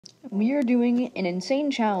we are doing an insane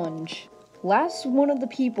challenge. Last one of the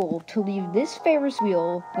people to leave this Ferris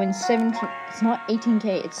wheel wins 17. It's not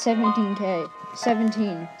 18K, it's 17K.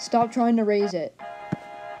 17. Stop trying to raise it.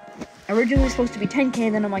 Originally it was supposed to be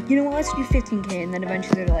 10K, then I'm like, you know what, let's do 15K, and then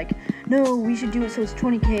eventually they're like, no, we should do it so it's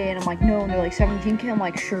 20K, and I'm like, no, and they're like, 17K, I'm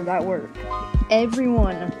like, sure, that worked.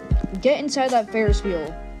 Everyone, get inside that Ferris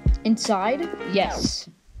wheel. Inside? Yes.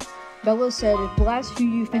 Bella said, blast who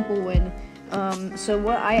you think will win. So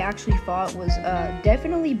what I actually thought was,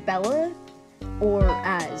 definitely Bella or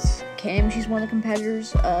Az. Cam, she's one of the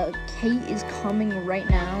competitors. Kate is coming right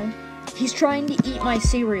now. He's trying to eat my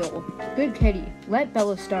cereal. Good kitty. Let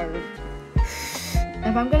Bella start.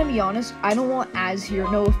 If I'm gonna be honest, I don't want Az here,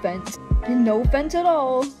 no offense. No offense at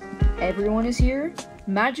all. Everyone is here.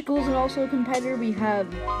 Magical is also a competitor. We have,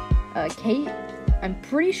 Kate. I'm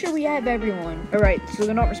pretty sure we have everyone. Alright, so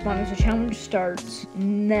they're not responding, so challenge starts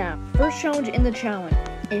now. First challenge in the challenge.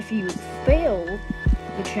 If you fail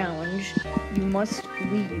the challenge, you must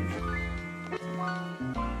leave.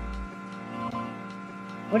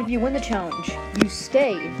 What if you win the challenge? You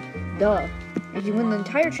stay. Duh. If you win the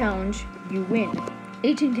entire challenge, you win.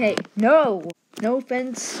 18K. No! No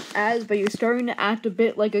offense, Az, but you're starting to act a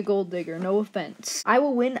bit like a gold digger. No offense. I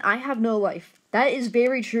will win. I have no life. That is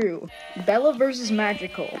very true. Bella versus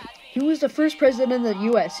Magical. Who was the first president of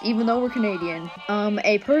the US, even though we're Canadian?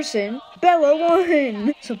 A person. Bella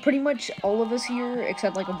won! So pretty much all of us here,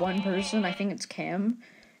 except like one person, I think it's Cam,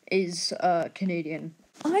 is, Canadian.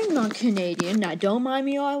 I'm not Canadian. Now don't mind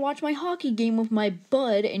me while I watch my hockey game with my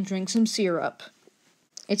bud and drink some syrup.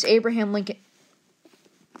 It's Abraham Lincoln.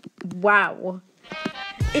 Wow.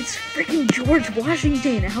 It's freaking George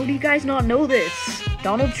Washington. How do you guys not know this?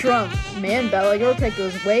 Donald Trump. Man, Bella, your pick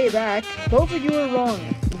goes way back. Both of you are wrong.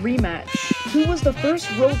 Rematch. Who was the first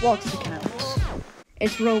Roblox account?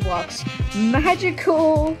 It's Roblox.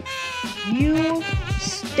 Magical. You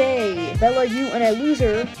stay. Bella, you and a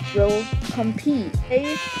loser will compete.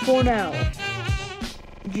 Stay for now.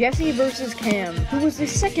 Jesse versus Cam. Who was the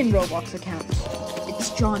second Roblox account?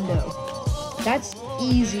 It's John Doe. That's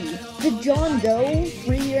easy. The John Doe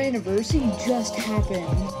 3-year anniversary just happened.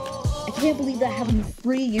 I can't believe that happened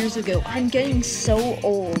 3 years ago. I'm getting so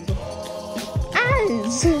old.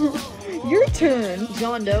 Az! Your turn.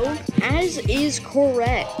 John Doe. Az is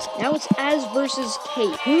correct. Now it's Az versus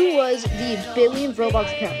Kate. Who was the billionth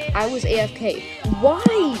Roblox account? I was AFK.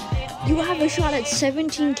 Why? You have a shot at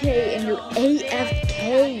 17K and you're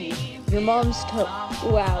AFK. Your mom's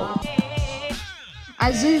wow.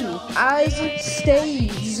 Azu. Az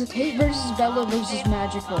stays. Kate versus Bella versus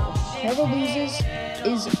Magical. Whoever loses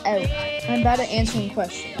is out. I'm bad at answering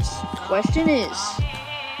questions. Question is,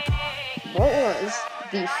 what was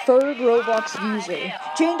the third Roblox user?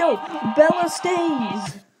 Jane Doe. Bella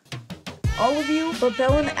stays. All of you but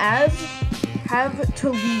Bella and Az have to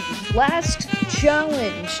leave. Last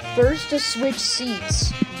challenge. First to switch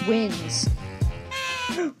seats wins.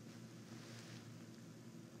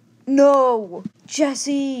 No!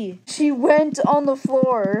 Jessie! She went on the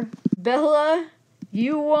floor. Bella,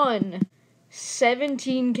 you won.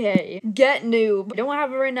 17K. Get noob. I don't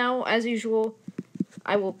have it right now, as usual.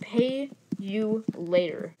 I will pay you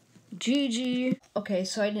later. GG. Okay,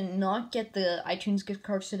 so I did not get the iTunes gift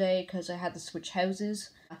cards today because I had to switch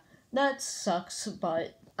houses. That sucks,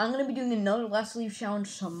 but I'm going to be doing another Last Leave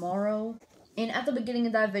challenge tomorrow. And at the beginning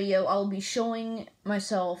of that video, I'll be showing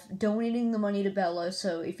myself donating the money to Bella.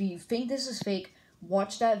 So if you think this is fake,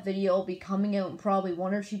 watch that video. It'll be coming out in probably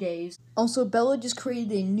 1 or 2 days. Also, Bella just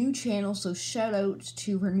created a new channel, so shout out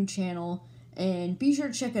to her new channel. And be sure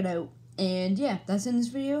to check it out. And yeah, that's in this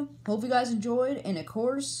video. Hope you guys enjoyed. And of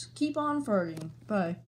course, keep on farting. Bye.